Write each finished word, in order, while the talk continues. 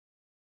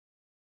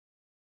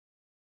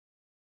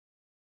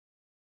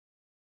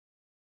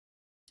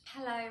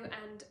Hello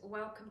and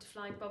welcome to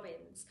Flying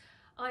Bobbins.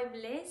 I'm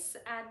Liz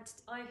and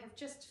I have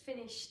just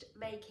finished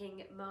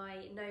making my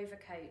Nova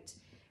coat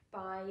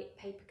by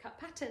Papercut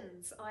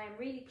Patterns. I am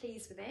really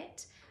pleased with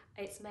it.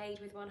 It's made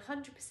with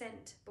 100%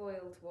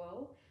 boiled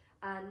wool,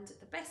 and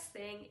the best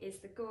thing is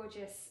the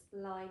gorgeous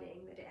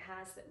lining that it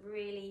has that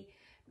really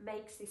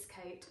makes this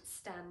coat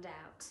stand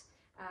out.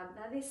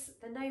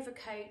 The Nova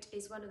coat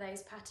is one of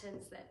those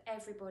patterns that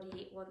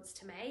everybody wants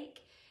to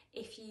make.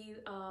 If you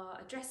are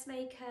a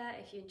dressmaker,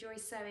 if you enjoy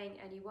sewing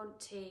and you want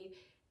to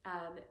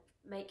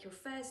make your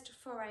first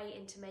foray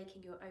into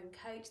making your own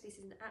coat, this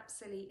is an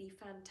absolutely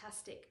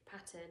fantastic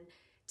pattern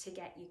to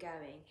get you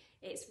going.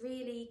 It's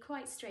really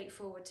quite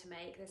straightforward to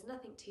make, there's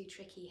nothing too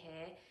tricky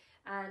here,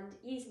 and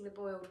using the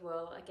boiled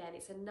wool, again,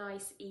 it's a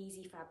nice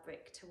easy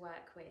fabric to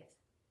work with.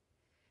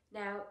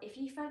 Now, if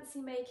you fancy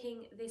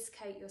making this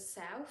coat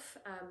yourself,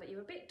 but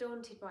you're a bit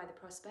daunted by the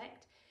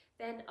prospect,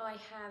 then I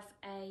have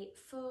a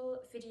full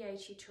video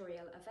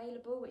tutorial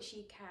available which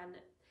you can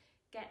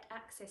get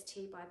access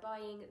to by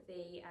buying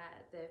the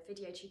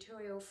video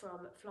tutorial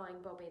from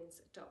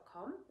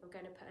flyingbobbins.com. I'm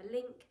going to put a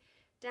link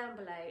down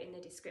below in the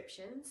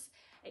descriptions.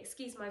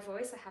 Excuse my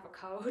voice, I have a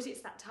cold,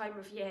 it's that time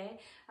of year,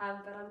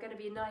 but I'm going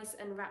to be nice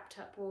and wrapped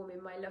up warm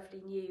in my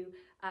lovely new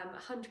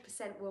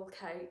 100% wool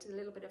coat, a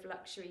little bit of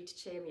luxury to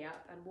cheer me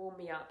up and warm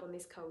me up on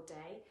this cold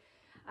day.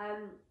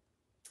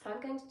 I'm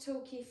going to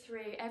talk you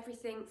through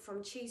everything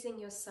from choosing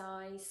your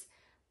size,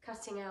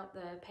 cutting out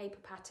the paper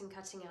pattern,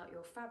 cutting out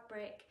your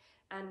fabric,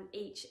 and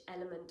each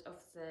element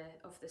of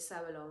the sew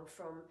along,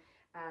 from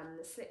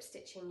slip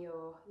stitching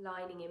your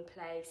lining in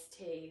place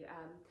to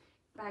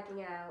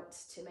bagging out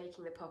to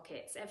making the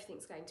pockets.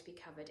 Everything's going to be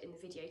covered in the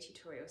video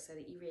tutorial so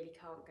that you really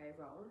can't go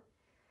wrong.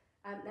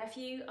 Now, if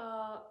you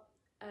are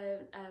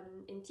an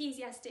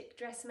enthusiastic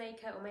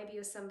dressmaker, or maybe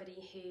you're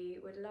somebody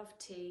who would love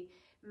to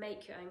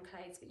make your own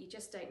clothes but you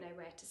just don't know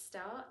where to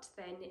start,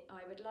 then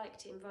I would like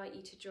to invite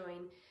you to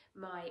join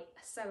my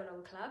sew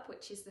along club,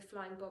 which is the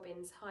Flying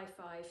Bobbins High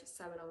Five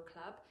Sew Along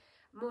Club.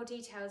 More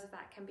details of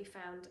that can be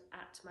found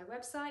at my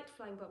website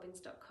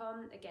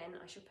flyingbobbins.com. Again,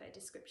 I shall put a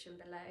description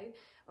below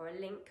or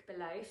a link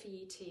below for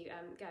you to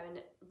go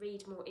and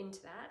read more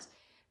into that.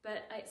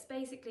 But it's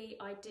basically,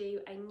 I do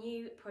a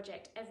new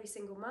project every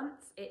single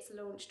month. It's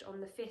launched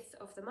on the 5th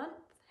of the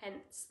month,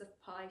 hence the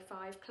High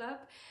Five Club.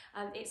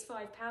 It's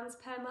 £5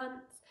 per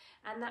month,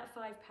 and that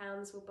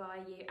 £5 will buy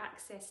you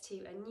access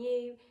to a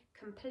new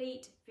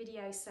complete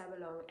video sew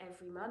along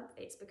every month.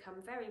 It's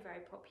become very,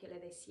 very popular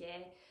this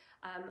year.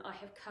 I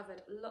have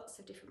covered lots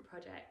of different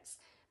projects,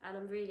 and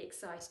I'm really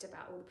excited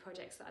about all the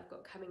projects that I've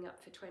got coming up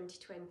for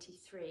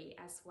 2023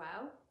 as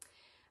well.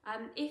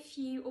 If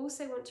you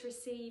also want to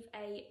receive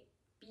a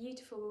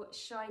beautiful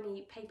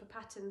shiny paper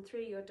pattern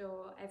through your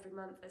door every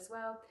month as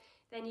well,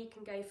 then you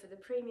can go for the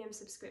premium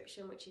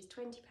subscription, which is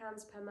 £20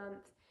 per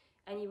month,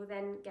 and you will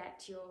then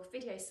get your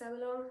video sew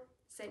along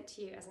sent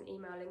to you as an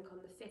email link on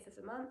the 5th of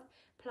the month,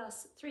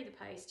 plus through the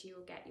post you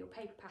will get your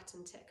paper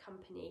pattern to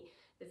accompany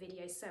the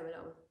video sew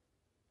along.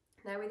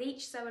 Now, with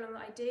each sew along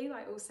that I do,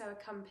 I also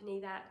accompany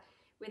that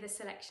with a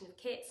selection of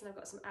kits, and I've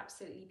got some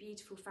absolutely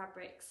beautiful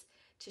fabrics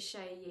to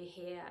show you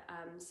here,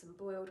 some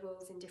boiled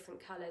wools in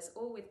different colours,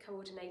 all with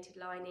coordinated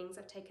linings.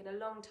 I've taken a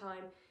long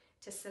time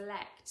to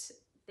select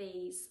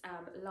these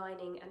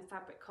lining and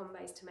fabric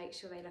combos to make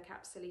sure they look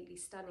absolutely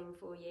stunning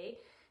for you.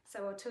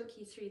 So I'll talk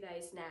you through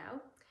those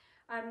now.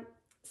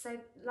 So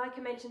like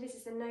I mentioned, this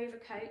is the Nova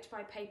coat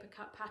by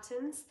Papercut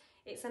Patterns.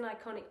 It's an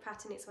iconic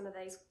pattern. It's one of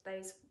those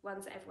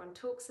ones that everyone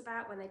talks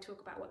about when they talk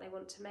about what they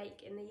want to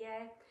make in the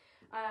year.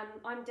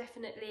 I'm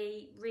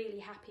definitely really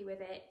happy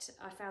with it.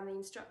 I found the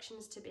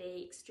instructions to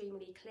be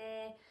extremely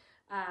clear.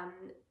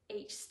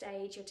 Each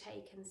stage you're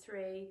taken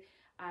through.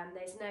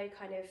 There's no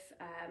kind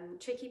of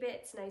tricky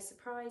bits, no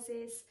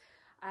surprises.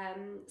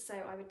 So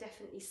I would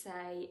definitely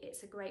say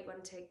it's a great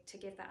one to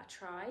give that a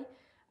try.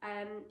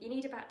 You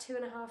need about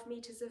 2.5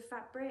 meters of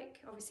fabric.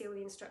 Obviously all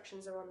the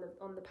instructions are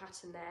on the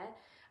pattern there.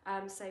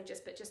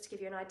 But just to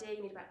give you an idea,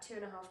 you need about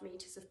 2.5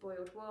 meters of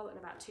boiled wool and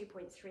about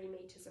 2.3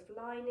 meters of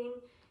lining.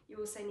 You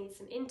also need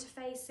some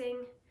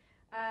interfacing.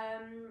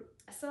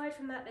 Aside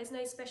from that, there's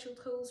no special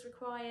tools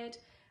required.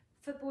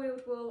 For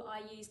boiled wool,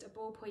 I used a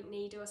ballpoint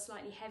needle, a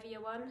slightly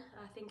heavier one.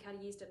 I think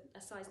I used a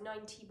size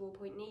 90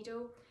 ballpoint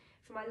needle.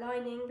 For my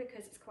lining,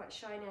 because it's quite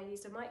shiny, I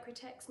used a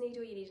Microtex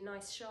needle. You need a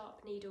nice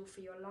sharp needle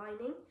for your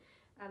lining.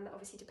 That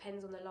obviously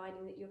depends on the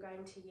lining that you're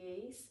going to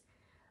use.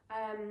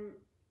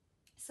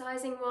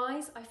 Sizing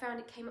wise, I found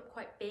it came up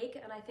quite big,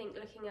 and I think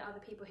looking at other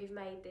people who've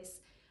made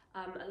this,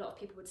 a lot of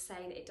people would say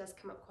that it does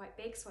come up quite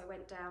big, so I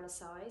went down a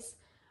size.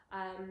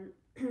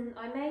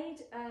 I made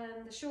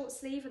the short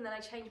sleeve, and then I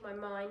changed my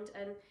mind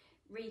and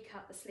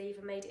recut the sleeve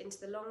and made it into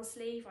the long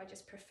sleeve. I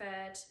just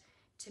preferred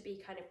to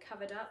be kind of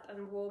covered up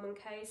and warm and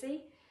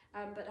cozy.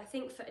 But I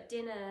think for a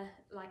dinner,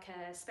 like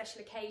a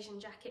special occasion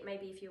jacket,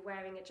 maybe if you're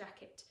wearing a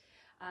jacket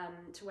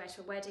to wear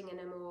to a wedding in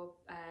a more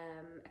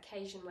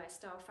occasion wear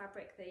style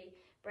fabric, the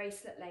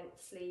bracelet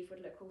length sleeve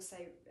would look also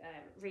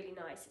really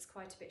nice. It's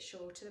quite a bit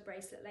shorter, the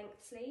bracelet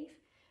length sleeve.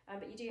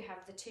 but you do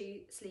have the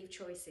 2 sleeve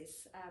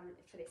choices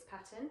for this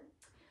pattern.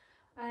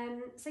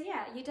 So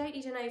yeah, you don't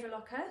need an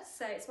overlocker,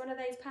 so it's one of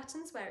those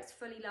patterns where it's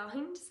fully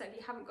lined, so if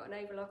you haven't got an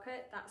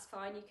overlocker, that's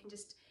fine. You can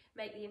just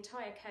make the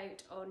entire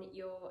coat on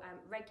your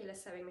regular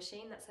sewing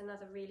machine. That's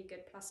another really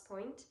good plus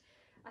point.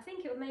 I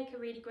think it would make a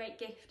really great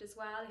gift as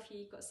well if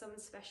you've got someone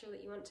special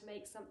that you want to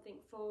make something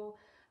for.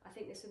 I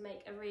think this would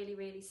make a really,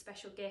 really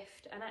special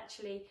gift, and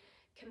actually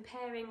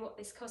comparing what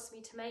this cost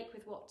me to make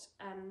with what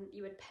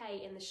you would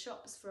pay in the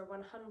shops for a 100%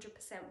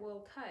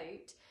 wool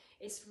coat,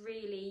 it's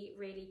really,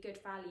 really good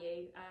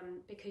value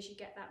because you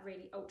get that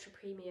really ultra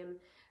premium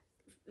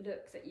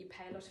look that you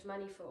pay a lot of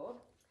money for.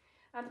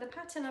 The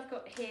pattern I've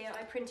got here,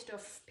 I printed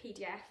off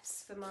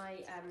PDFs for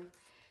my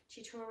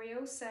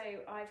tutorial. So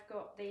I've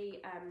got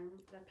the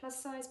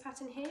plus size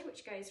pattern here,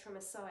 which goes from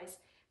a size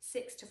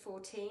 6 to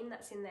 14.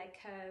 That's in their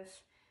curve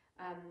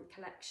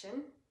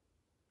collection.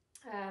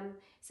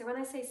 So when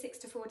I say 6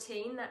 to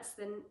 14, that's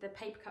the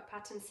Papercut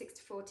pattern 6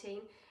 to 14,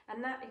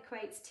 and that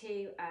equates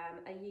to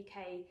a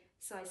UK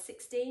size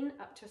 16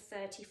 up to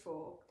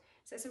 34.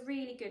 So it's a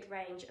really good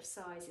range of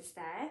sizes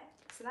there.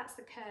 So that's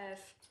the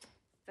curve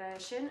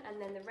version,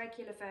 and then the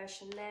regular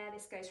version there,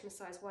 this goes from a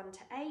size 1 to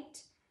 8,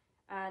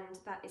 and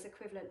that is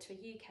equivalent to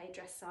a UK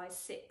dress size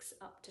 6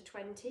 up to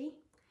 20.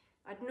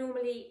 I'd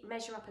normally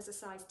measure up as a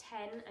size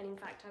 10, and in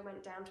fact I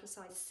went down to a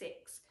size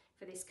 6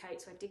 for this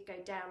coat, so I did go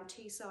down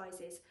 2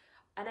 sizes.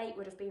 An 8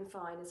 would have been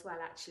fine as well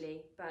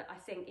actually, but I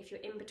think if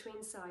you're in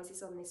between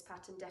sizes on this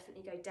pattern,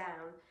 definitely go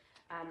down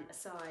a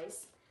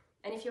size.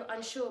 And if you're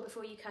unsure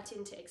before you cut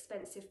into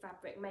expensive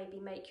fabric, maybe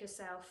make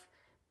yourself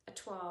a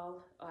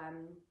toile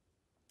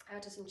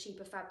out of some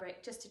cheaper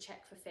fabric just to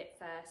check for fit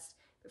first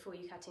before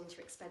you cut into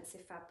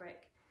expensive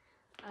fabric.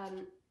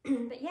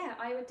 But yeah,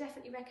 I would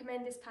definitely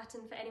recommend this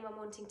pattern for anyone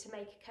wanting to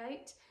make a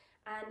coat.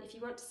 And if you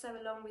want to sew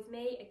along with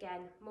me,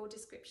 again, more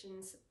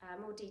descriptions,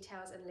 more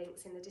details and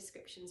links in the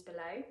descriptions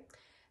below.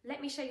 Let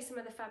me show you some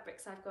of the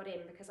fabrics I've got in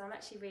because I'm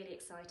actually really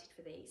excited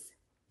for these.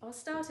 I'll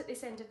start at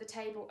this end of the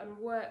table and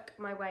work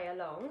my way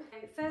along.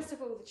 First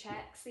of all, the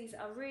checks. These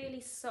are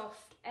really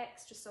soft,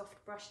 extra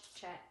soft brushed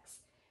checks,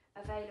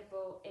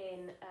 available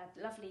in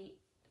a lovely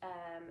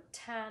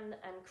tan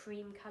and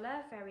cream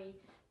colour, very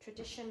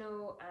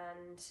traditional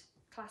and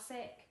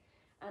classic.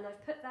 And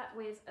I've put that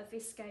with a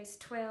viscose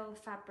twill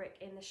fabric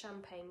in the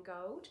champagne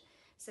gold.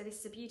 So this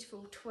is a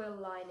beautiful twill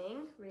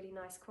lining, really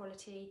nice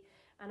quality.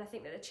 And I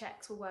think that the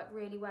checks will work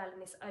really well in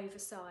this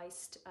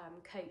oversized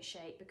coat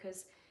shape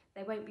because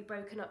they won't be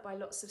broken up by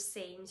lots of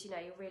seams. You know,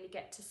 you'll really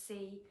get to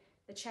see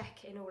the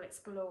check in all its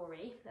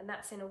glory. And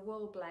that's in a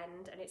wool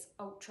blend, and it's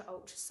ultra,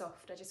 ultra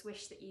soft. I just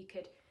wish that you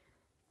could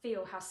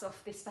feel how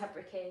soft this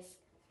fabric is.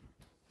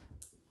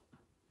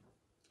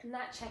 And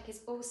that check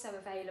is also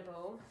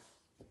available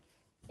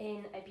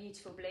in a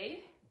beautiful blue.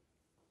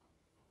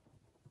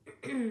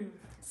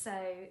 So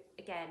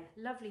again,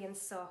 lovely and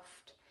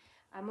soft,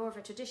 more of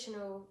a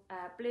traditional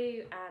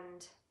blue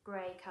and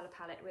grey colour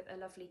palette with a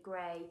lovely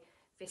grey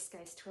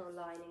viscose twill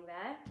lining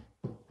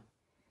there.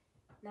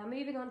 Now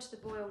moving on to the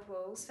boiled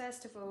wools,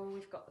 first of all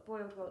we've got the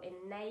boiled wool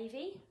in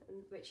navy,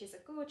 which is a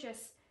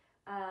gorgeous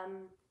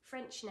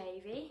French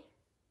navy,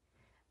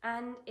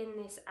 and in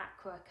this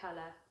aqua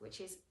colour, which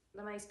is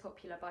the most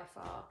popular by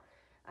far.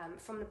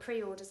 From the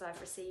pre-orders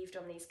I've received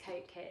on these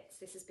coat kits,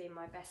 this has been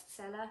my best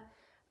seller.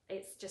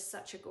 It's just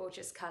such a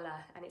gorgeous colour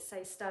and it's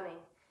so stunning.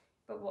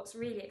 But what's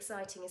really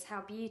exciting is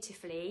how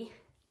beautifully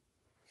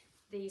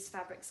these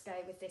fabrics go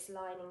with this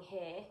lining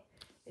here.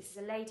 This is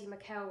a Lady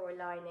McElroy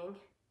lining,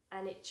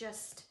 and it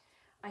just,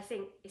 I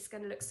think it's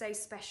going to look so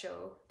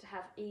special to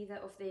have either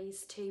of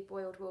these 2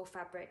 boiled wool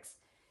fabrics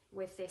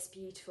with this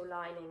beautiful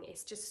lining.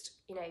 It's just,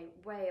 you know,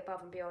 way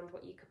above and beyond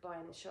what you could buy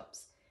in the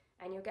shops.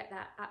 And you'll get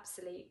that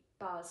absolute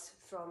buzz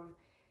from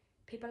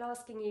people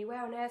asking you,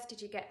 where on earth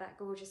did you get that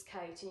gorgeous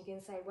coat? And you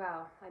can say,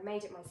 well, I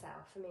made it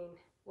myself. I mean,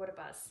 what a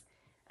buzz.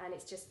 And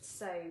it's just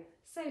so,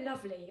 so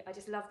lovely. I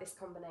just love this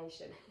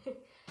combination.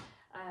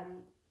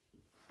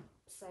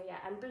 So yeah,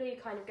 and blue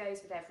kind of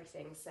goes with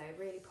everything, so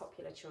really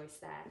popular choice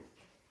there.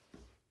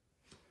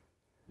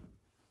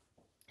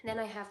 And then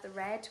I have the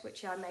red,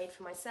 which I made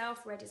for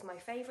myself. Red is my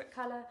favourite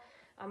colour.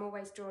 I'm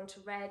always drawn to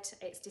red.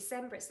 It's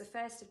December, it's the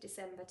 1st of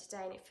December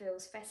today, and it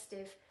feels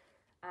festive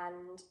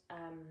and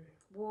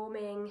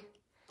warming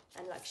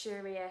and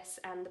luxurious.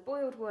 And the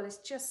boiled wool is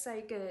just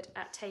so good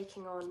at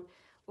taking on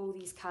all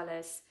these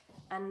colours.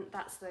 And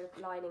that's the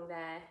lining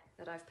there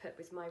that I've put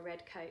with my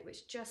red coat,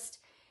 which just,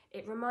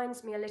 it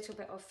reminds me a little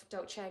bit of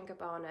Dolce &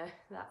 Gabbana,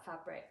 that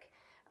fabric.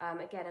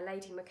 Again, a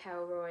Lady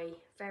McElroy,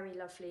 very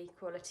lovely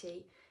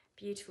quality,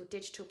 beautiful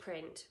digital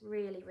print,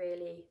 really,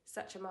 really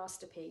such a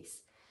masterpiece.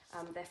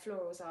 Their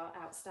florals are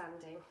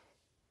outstanding.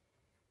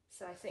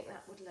 So I think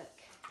that would look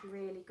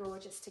really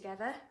gorgeous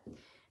together.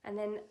 And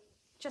then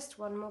just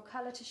one more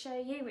colour to show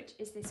you, which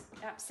is this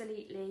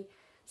absolutely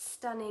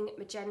stunning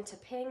magenta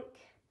pink.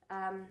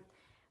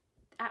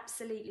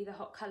 Absolutely the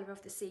hot colour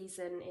of the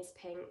season is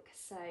pink,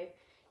 so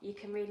you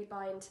can really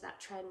buy into that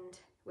trend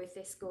with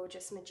this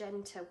gorgeous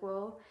magenta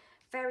wool.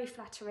 very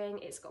flattering.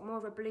 It's got more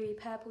of a bluey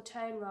purple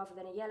tone rather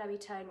than a yellowy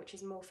tone, which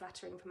is more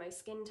flattering for most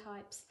skin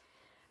types,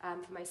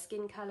 for most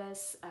skin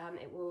colours.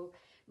 It will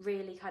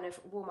really kind of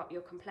warm up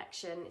your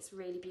complexion. It's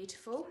really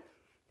beautiful.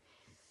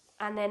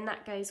 And then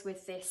that goes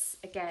with this,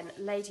 again,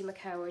 Lady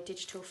McElroy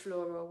Digital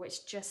Floral,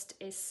 which just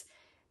is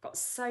got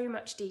so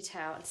much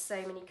detail and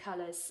so many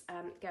colours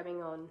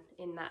going on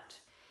in that,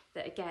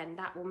 again,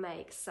 that will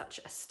make such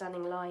a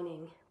stunning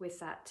lining with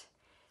that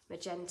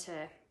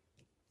magenta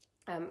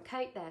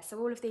coat there. So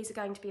all of these are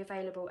going to be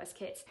available as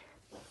kits.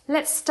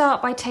 Let's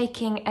start by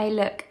taking a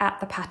look at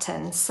the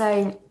pattern.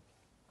 So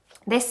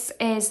this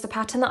is the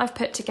pattern that I've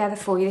put together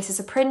for you. This is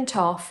a print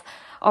off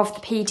of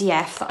the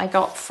PDF that I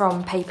got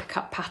from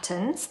Papercut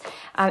Patterns.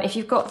 If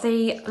you've got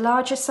the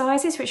larger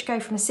sizes, which go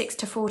from 6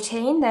 to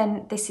 14,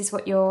 then this is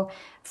what your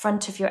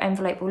front of your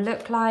envelope will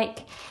look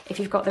like. If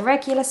you've got the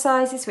regular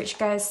sizes, which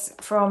goes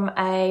from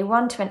a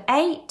 1 to an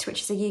 8,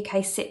 which is a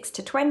UK 6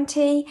 to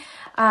 20,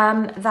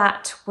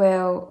 that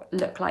will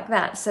look like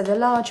that. So the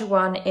larger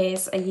one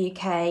is a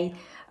UK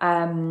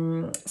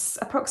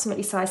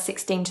approximately size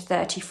 16 to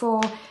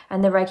 34,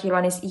 and the regular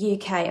one is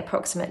UK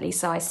approximately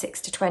size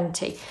 6 to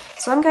 20.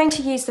 So I'm going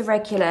to use the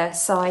regular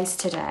size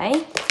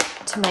today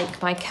to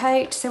make my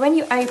coat. So when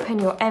you open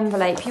your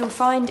envelope, you'll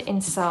find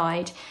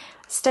inside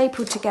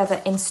stapled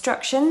together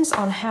instructions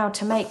on how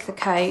to make the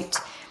coat.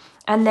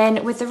 And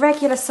then with the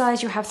regular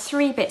size, you'll have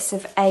 3 bits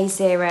of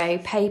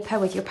A0 paper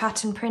with your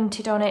pattern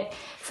printed on it.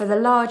 For the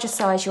larger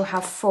size, you'll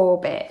have 4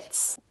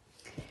 bits.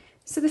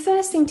 So the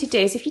first thing to do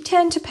is if you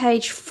turn to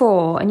page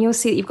 4, and you'll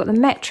see that you've got the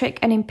metric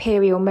and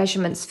imperial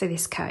measurements for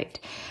this coat.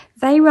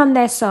 They run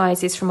their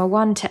sizes from a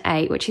 1 to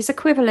 8, which is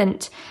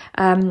equivalent,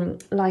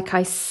 like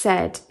I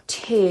said,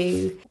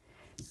 to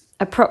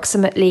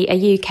approximately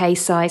a UK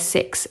size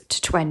 6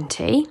 to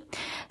 20.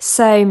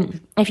 So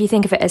if you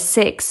think of it as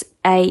 6,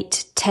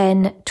 8,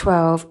 10,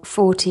 12,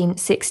 14,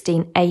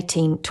 16,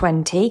 18,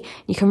 20,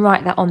 you can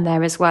write that on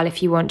there as well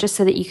if you want, just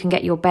so that you can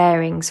get your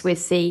bearings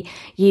with the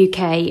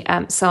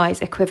UK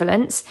size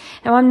equivalents.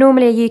 Now I'm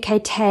normally a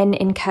UK 10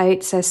 in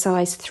coat, so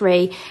size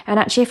 3, and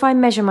actually if I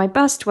measure my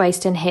bust,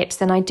 waist and hips,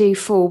 then I do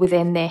fall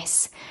within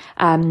this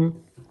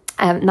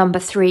number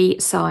 3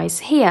 size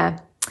here.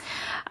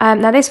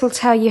 Now this will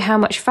tell you how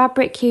much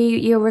fabric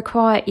you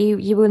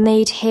will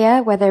need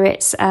here, whether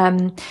it's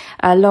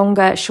a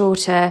longer,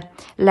 shorter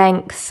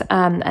length,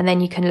 and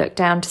then you can look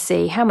down to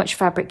see how much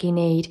fabric you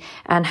need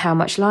and how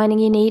much lining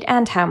you need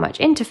and how much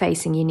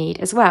interfacing you need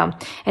as well.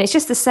 And it's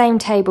just the same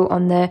table.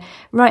 On the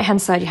right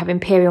hand side you have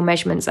imperial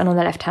measurements, and on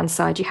the left hand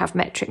side you have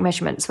metric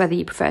measurements, whether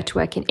you prefer to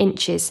work in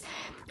inches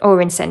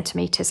or in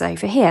centimetres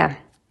over here.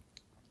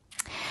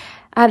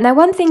 Now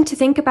one thing to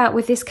think about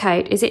with this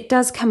coat is it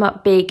does come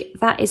up big.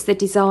 That is the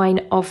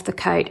design of the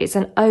coat. It's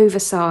an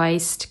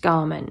oversized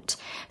garment.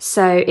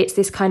 So it's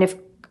this kind of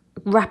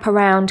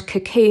wraparound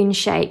cocoon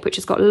shape, which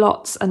has got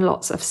lots and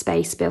lots of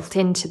space built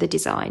into the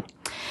design.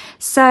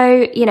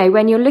 So, you know,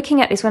 when you're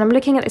looking at this, when I'm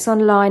looking at this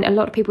online, a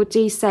lot of people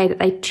do say that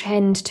they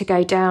tend to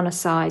go down a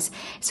size.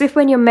 So if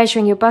when you're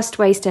measuring your bust,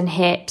 waist and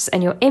hips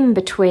and you're in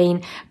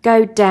between,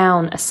 go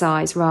down a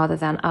size rather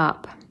than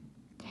up.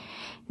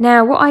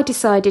 Now, what I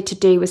decided to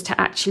do was to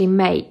actually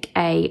make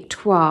a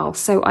toile.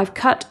 So I've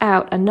cut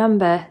out a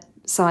number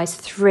size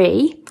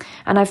 3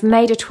 and I've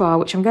made a toile,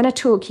 which I'm going to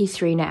talk you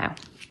through now.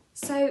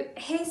 So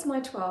here's my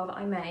toile that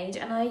I made,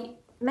 and I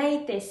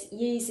made this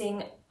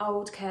using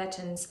old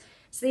curtains.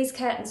 So these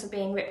curtains were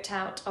being ripped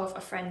out of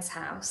a friend's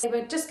house. They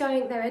were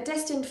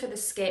destined for the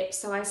skip,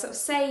 so I sort of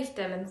saved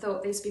them and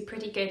thought these would be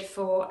pretty good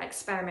for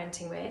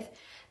experimenting with.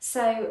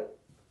 So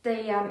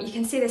you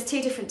can see there's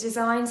 2 different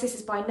designs. This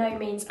is by no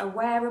means a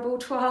wearable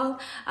toile.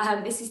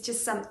 This is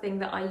just something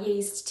that I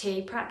used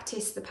to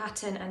practice the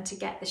pattern and to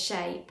get the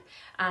shape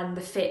and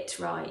the fit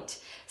right.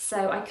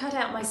 So I cut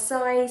out my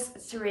size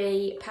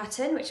 3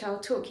 pattern, which I'll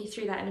talk you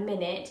through that in a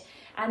minute.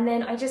 And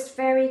then I just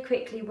very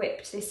quickly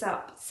whipped this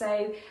up.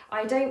 So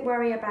I don't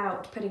worry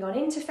about putting on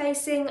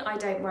interfacing, I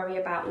don't worry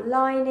about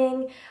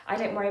lining, I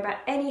don't worry about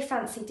any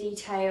fancy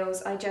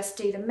details. I just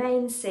do the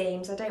main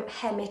seams, I don't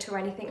hem it or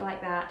anything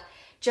like that,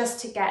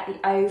 just to get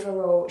the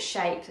overall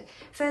shape.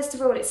 First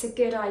of all, it's a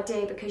good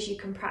idea because you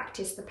can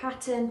practice the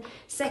pattern.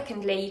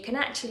 Secondly, you can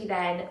actually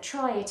then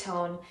try it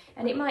on,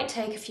 and it might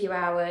take a few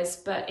hours,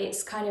 but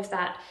it's kind of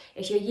that,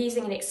 if you're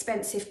using an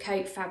expensive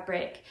coat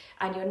fabric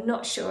and you're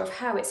not sure of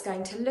how it's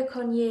going to look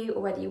on you,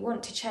 or whether you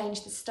want to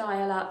change the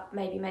style up,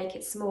 maybe make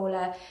it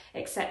smaller,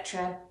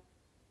 etc.,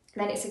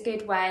 then it's a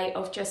good way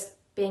of just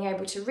being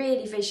able to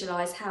really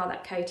visualise how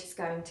that coat is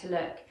going to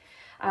look.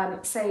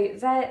 So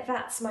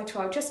that's my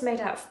toile, just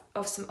made out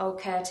of some old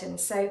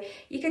curtains. So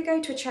you could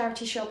go to a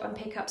charity shop and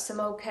pick up some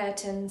old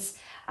curtains.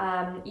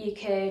 You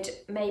could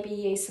maybe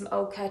use some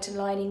old curtain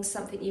linings,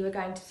 something you were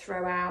going to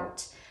throw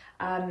out,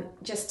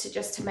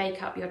 just to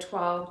make up your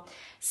toile.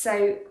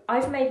 So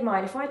I've made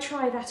mine. If I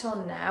try that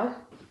on now,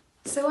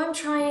 so I'm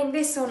trying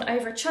this on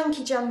over a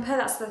chunky jumper.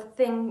 That's the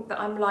thing that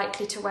I'm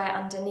likely to wear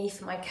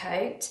underneath my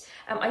coat.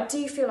 I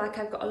do feel like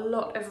I've got a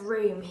lot of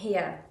room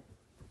here.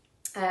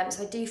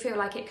 So I do feel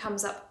like it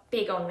comes up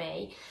big on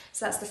me.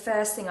 So that's the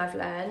first thing I've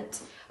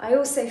learnt. I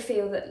also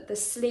feel that the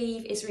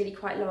sleeve is really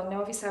quite long. Now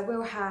obviously I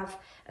will have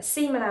a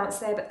seam allowance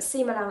there, but the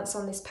seam allowance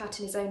on this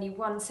pattern is only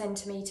 1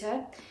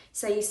 centimetre.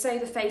 So you sew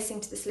the facing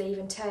to the sleeve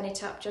and turn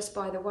it up just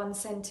by the 1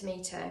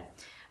 centimetre,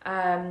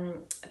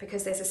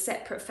 because there's a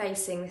separate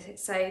facing.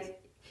 So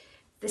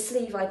the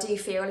sleeve I do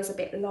feel is a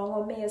bit long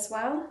on me as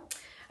well.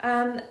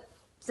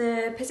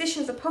 The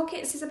position of the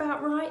pockets is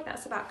about right,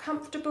 that's about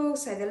comfortable,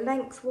 so the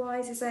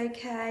length-wise is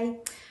okay.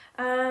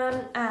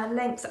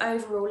 And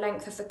overall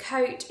length of the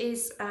coat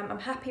is I'm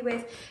happy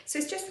with. So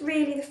it's just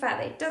really the fact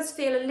that it does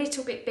feel a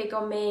little bit big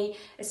on me,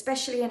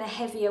 especially in a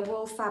heavier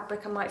wool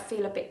fabric. I might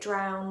feel a bit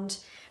drowned.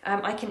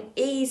 I can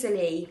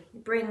easily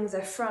bring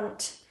the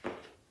front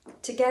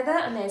together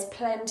and there's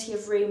plenty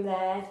of room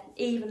there.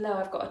 Even though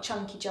I've got a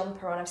chunky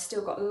jumper on, I've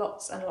still got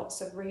lots and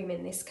lots of room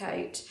in this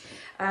coat.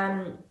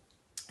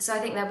 So I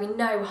think there'll be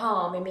no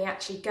harm in me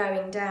actually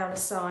going down a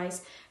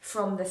size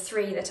from the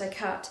 3 that I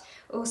cut.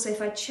 Also,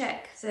 if I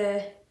check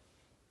the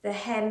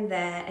hem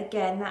there,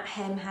 again, that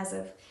hem has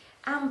an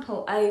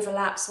ample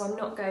overlap, so I'm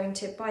not going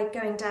to, by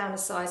going down a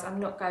size, I'm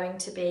not going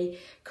to be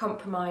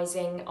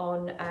compromising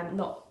on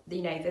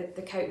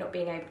the coat not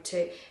being able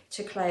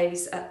to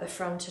close at the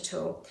front at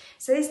all.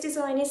 So this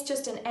design is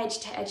just an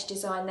edge-to-edge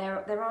design.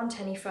 There aren't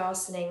any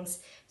fastenings.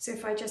 So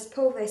if I just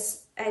pull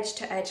this edge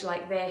to edge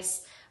like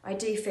this, I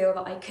do feel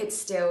that I could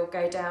still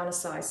go down a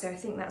size, so I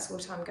think that's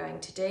what I'm going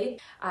to do.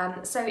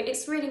 So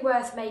it's really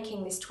worth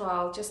making this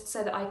toile just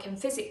so that I can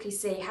physically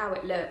see how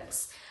it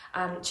looks,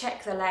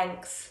 check the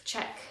length,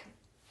 check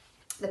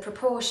the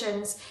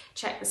proportions,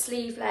 check the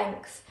sleeve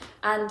length,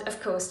 and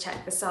of course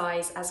check the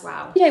size as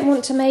well. If you don't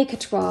want to make a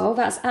toile,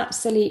 that's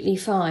absolutely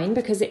fine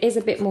because it is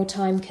a bit more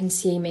time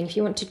consuming. If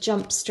you want to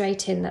jump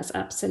straight in, that's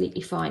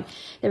absolutely fine.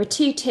 There are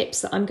 2 tips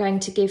that I'm going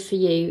to give for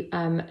you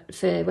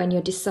for when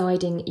you're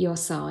deciding your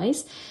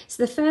size.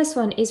 So the first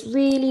one is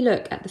really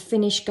look at the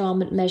finished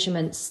garment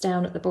measurements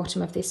down at the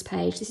bottom of this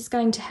page. This is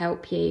going to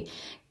help you.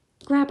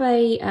 Grab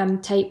a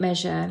tape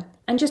measure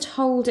and just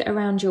hold it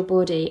around your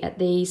body at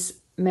these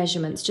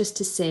measurements just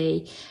to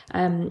see,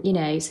 so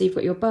you've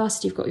got your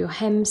bust, you've got your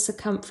hem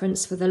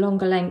circumference for the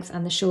longer length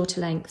and the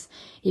shorter length,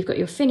 you've got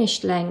your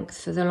finished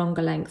length for the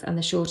longer length and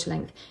the shorter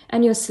length,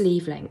 and your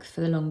sleeve length for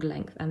the longer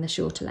length and the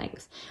shorter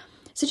length.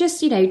 So just,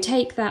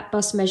 take that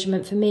bust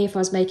measurement. For me, if I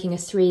was making a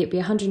 3, it'd be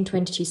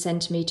 122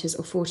 centimetres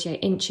or 48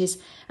 inches,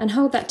 and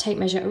hold that tape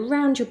measure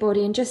around your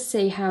body and just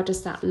see how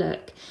does that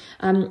look.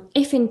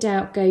 If in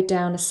doubt, go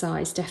down a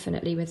size,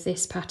 definitely, with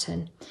this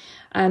pattern.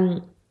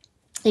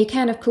 You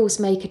can, of course,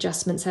 make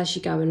adjustments as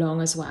you go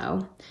along as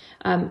well.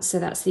 So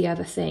that's the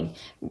other thing.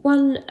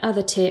 One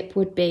other tip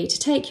would be to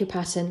take your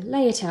pattern,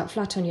 lay it out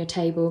flat on your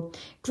table,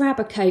 grab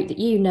a coat that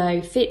you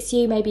know fits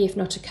you, maybe if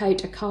not a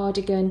coat, a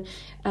cardigan.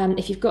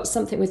 If you've got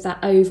something with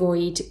that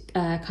ovoid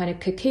kind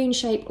of cocoon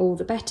shape, all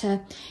the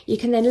better. You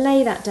can then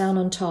lay that down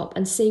on top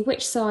and see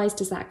which size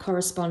does that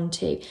correspond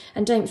to.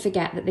 And don't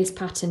forget that this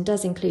pattern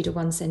does include a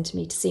 1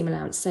 centimetre seam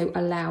allowance, so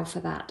allow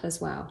for that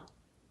as well.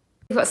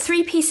 We've got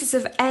 3 pieces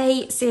of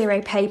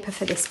A0 paper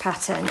for this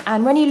pattern,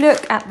 and when you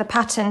look at the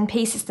pattern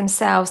pieces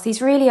themselves,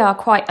 these really are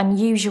quite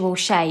unusual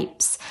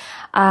shapes.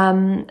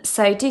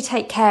 So do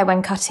take care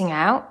when cutting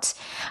out.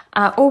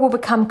 All will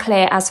become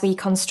clear as we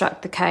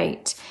construct the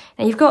coat.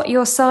 Now you've got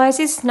your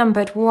sizes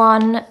numbered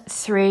 1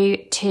 through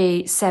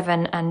to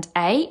 7 and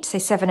 8. So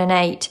 7 and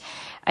 8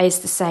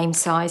 is the same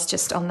size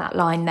just on that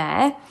line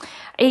there.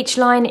 Each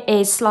line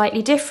is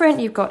slightly different.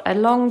 You've got a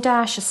long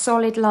dash, a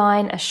solid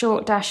line, a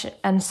short dash,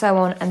 and so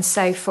on and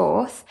so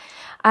forth.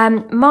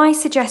 My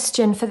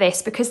suggestion for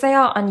this, because they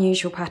are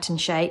unusual pattern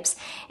shapes,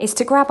 is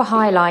to grab a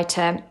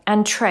highlighter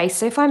and trace.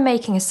 So if I'm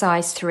making a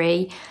size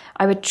 3,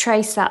 I would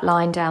trace that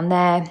line down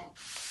there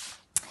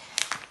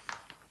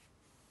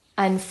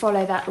and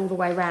follow that all the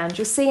way around.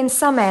 You'll see in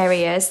some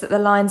areas that the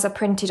lines are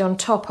printed on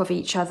top of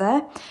each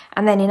other,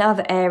 and then in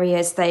other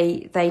areas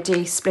they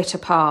do split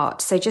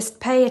apart. So just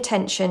pay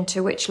attention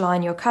to which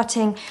line you're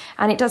cutting,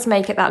 and it does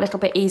make it that little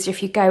bit easier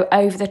if you go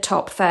over the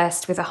top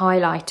first with a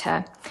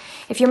highlighter.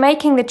 If you're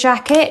making the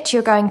jacket,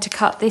 you're going to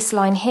cut this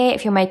line here.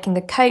 If you're making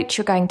the coat,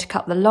 you're going to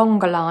cut the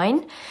longer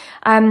line.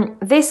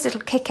 This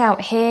little kick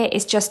out here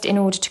is just in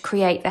order to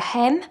create the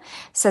hem,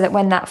 so that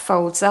when that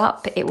folds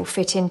up, it will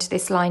fit into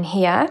this line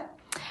here.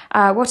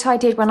 What I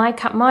did when I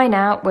cut mine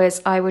out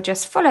was I would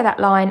just follow that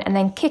line and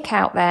then kick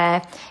out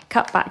there,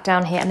 cut back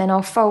down here, and then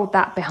I'll fold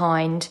that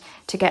behind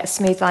to get a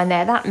smooth line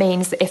there. That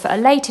means that if at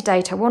a later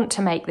date I want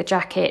to make the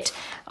jacket,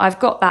 I've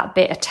got that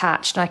bit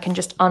attached and I can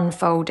just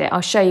unfold it.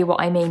 I'll show you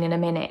what I mean in a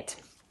minute.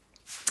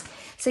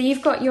 So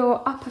you've got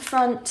your upper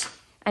front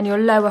and your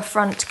lower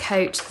front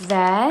coat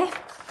there.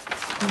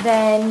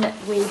 Then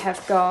we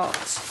have got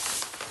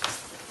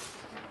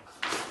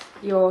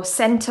your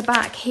centre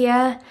back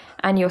here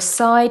and your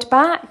side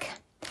back,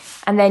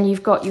 and then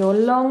you've got your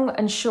long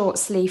and short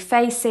sleeve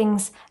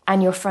facings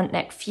and your front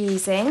neck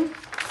fusing.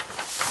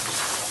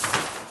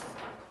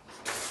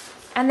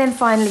 And then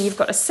finally you've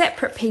got a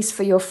separate piece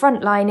for your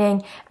front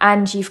lining,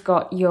 and you've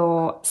got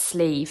your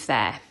sleeve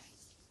there.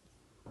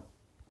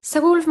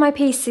 So all of my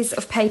pieces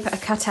of paper are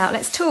cut out.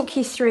 Let's talk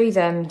you through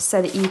them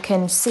so that you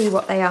can see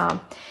what they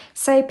are.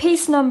 So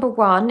piece number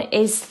 1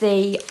 is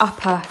the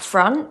upper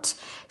front.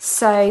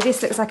 So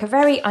this looks like a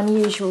very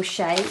unusual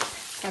shape.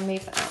 I'll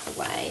move that out of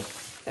the way.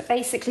 But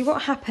basically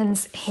what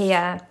happens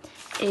here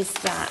is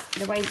that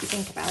the way that you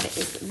think about it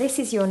is this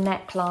is your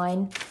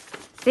neckline.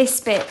 This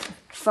bit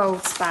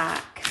folds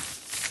back.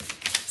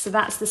 So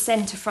that's the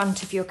centre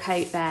front of your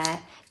coat there.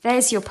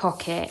 There's your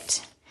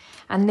pocket.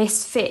 And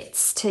this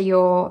fits to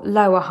your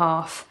lower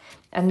half,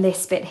 and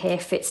this bit here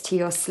fits to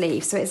your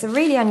sleeve. So it's a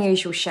really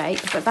unusual shape,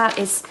 but that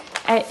is,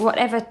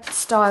 whatever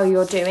style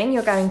you're doing,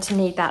 you're going to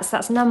need that. So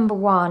that's number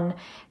 1,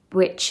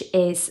 which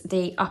is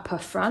the upper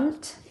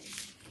front.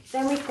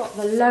 Then we've got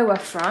the lower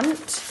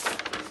front,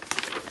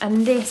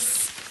 and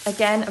this,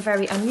 again, a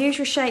very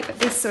unusual shape, but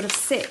this sort of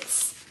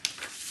sits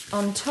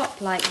on top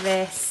like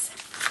this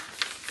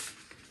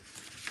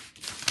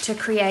to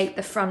create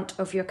the front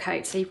of your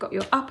coat. So you've got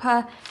your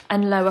upper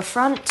and lower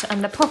front,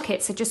 and the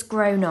pockets are just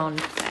grown on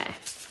there.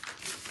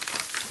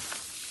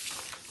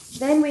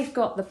 Then we've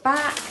got the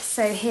back.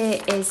 So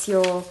here is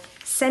your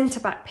centre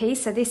back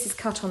piece. So this is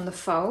cut on the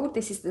fold.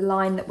 This is the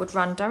line that would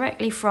run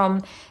directly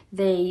from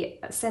the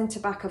centre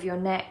back of your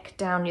neck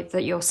down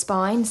your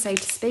spine, so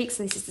to speak.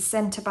 So this is the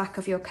centre back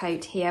of your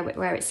coat here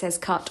where it says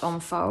cut on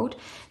fold.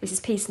 This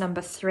is piece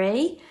number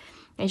 3.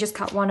 And you just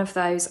cut one of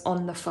those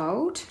on the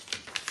fold.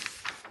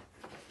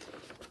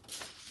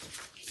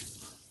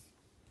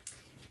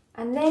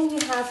 And then you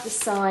have the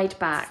side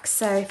back.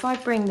 So if I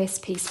bring this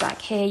piece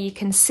back here, you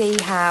can see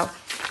how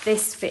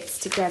this fits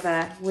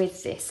together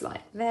with this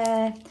like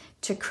there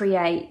to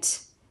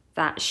create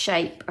that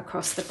shape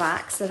across the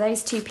back. So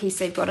those two pieces,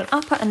 you've got an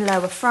upper and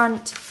lower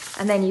front,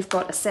 and then you've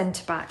got a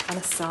centre back and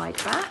a side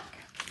back.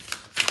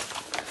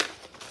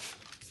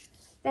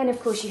 Then of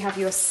course you have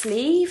your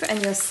sleeve,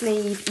 and your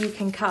sleeve you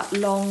can cut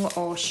long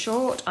or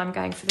short. I'm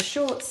going for the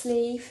short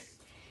sleeve.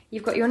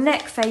 You've got your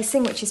neck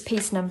facing, which is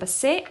piece number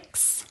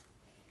 6.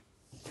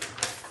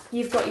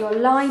 You've got your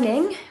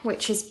lining,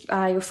 which is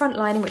your front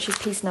lining, which is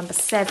piece number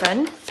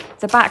 7.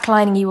 The back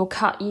lining you will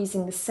cut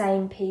using the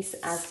same piece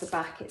as the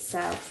back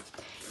itself.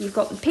 You've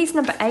got piece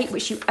number 8,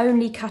 which you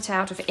only cut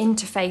out of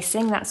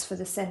interfacing. That's for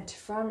the centre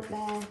front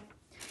there.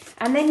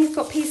 And then you've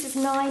got pieces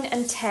 9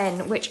 and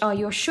 10, which are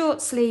your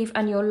short sleeve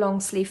and your long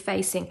sleeve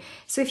facing.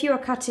 So if you are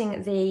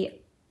cutting the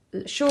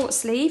short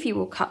sleeve, you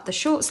will cut the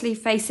short sleeve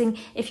facing.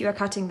 If you are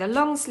cutting the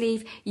long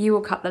sleeve, you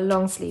will cut the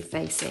long sleeve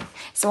facing.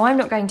 So I'm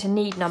not going to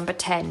need number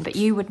 10, but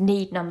you would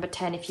need number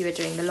 10 if you were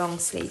doing the long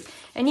sleeve.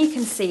 And you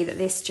can see that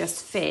this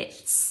just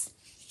fits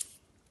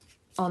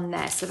on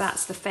there. So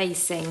that's the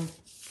facing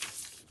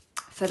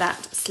for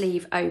that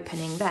sleeve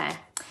opening there.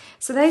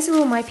 So those are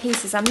all my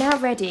pieces. I'm now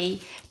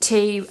ready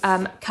to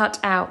cut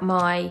out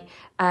my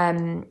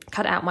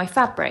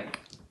fabric.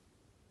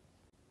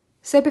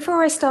 So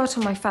before I start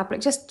on my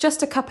fabric,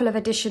 just a couple of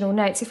additional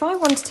notes. If I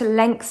wanted to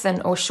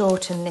lengthen or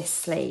shorten this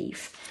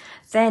sleeve,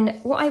 then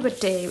what I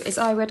would do is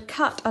I would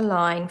cut a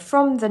line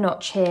from the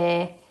notch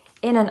here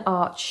in an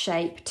arch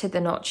shape to the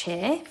notch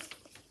here.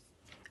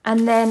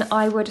 And then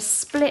I would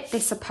split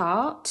this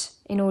apart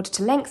in order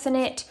to lengthen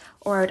it,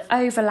 or I would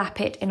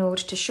overlap it in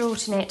order to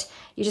shorten it.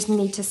 You just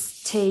need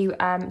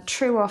to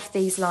true off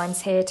these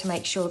lines here to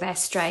make sure they're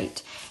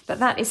straight. But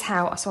that is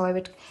how, so I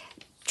would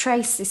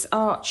trace this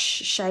arch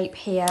shape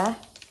here,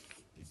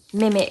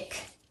 mimic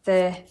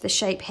the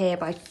shape here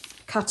by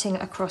cutting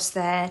across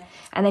there,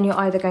 and then you're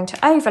either going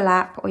to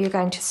overlap or you're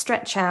going to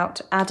stretch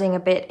out, adding a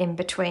bit in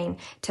between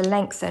to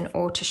lengthen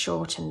or to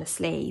shorten the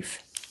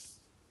sleeve.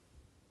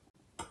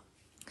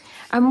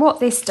 And what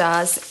this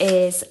does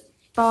is,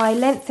 by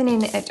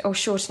lengthening it or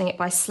shortening it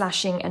by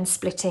slashing and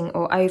splitting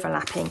or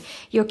overlapping,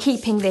 you're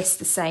keeping this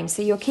the same.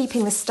 So you're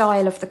keeping the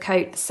style of the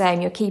coat the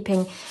same. You're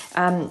keeping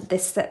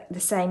the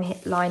same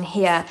line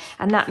here,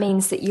 and that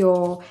means that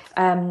your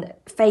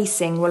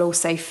facing will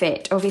also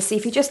fit. Obviously,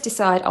 if you just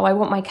decide, oh, I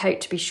want my coat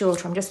to be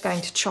shorter, I'm just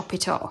going to chop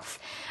it off,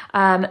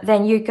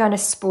 then you're going to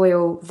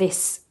spoil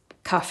this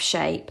cuff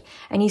shape,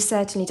 and you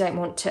certainly don't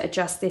want to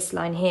adjust this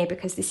line here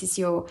because this is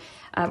your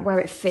where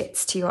it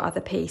fits to your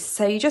other piece.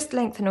 So you just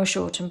lengthen or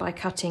shorten by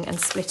cutting and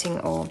splitting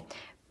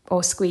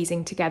or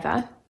squeezing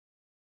together.